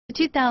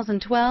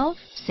2012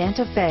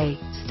 Santa Fe.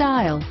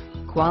 Style,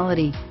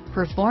 quality,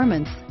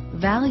 performance,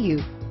 value.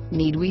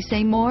 Need we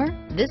say more?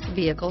 This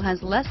vehicle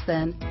has less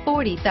than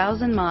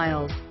 40,000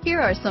 miles. Here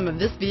are some of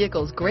this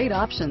vehicle's great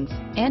options: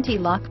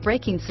 anti-lock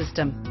braking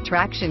system,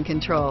 traction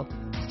control,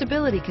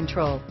 stability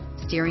control,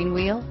 steering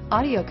wheel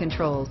audio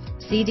controls,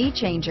 CD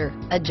changer,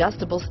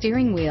 adjustable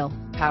steering wheel,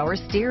 power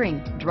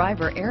steering,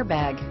 driver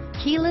airbag,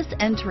 keyless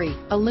entry,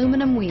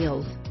 aluminum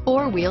wheels,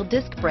 four-wheel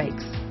disc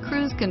brakes,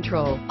 cruise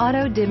control,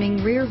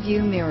 auto-dimming rear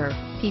view mirror,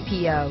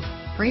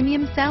 PPO,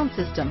 premium sound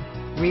system,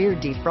 rear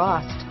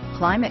defrost,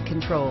 climate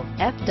control,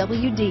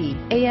 FWD,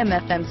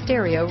 AM/FM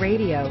stereo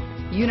radio,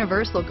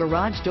 universal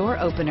garage door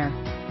opener,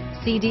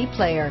 CD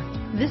player.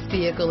 This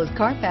vehicle is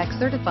Carfax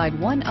certified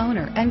one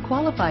owner and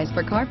qualifies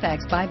for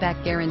Carfax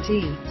buyback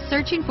guarantee.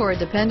 Searching for a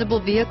dependable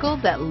vehicle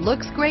that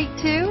looks great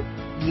too?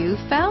 You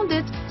found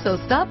it, so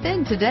stop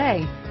in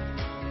today.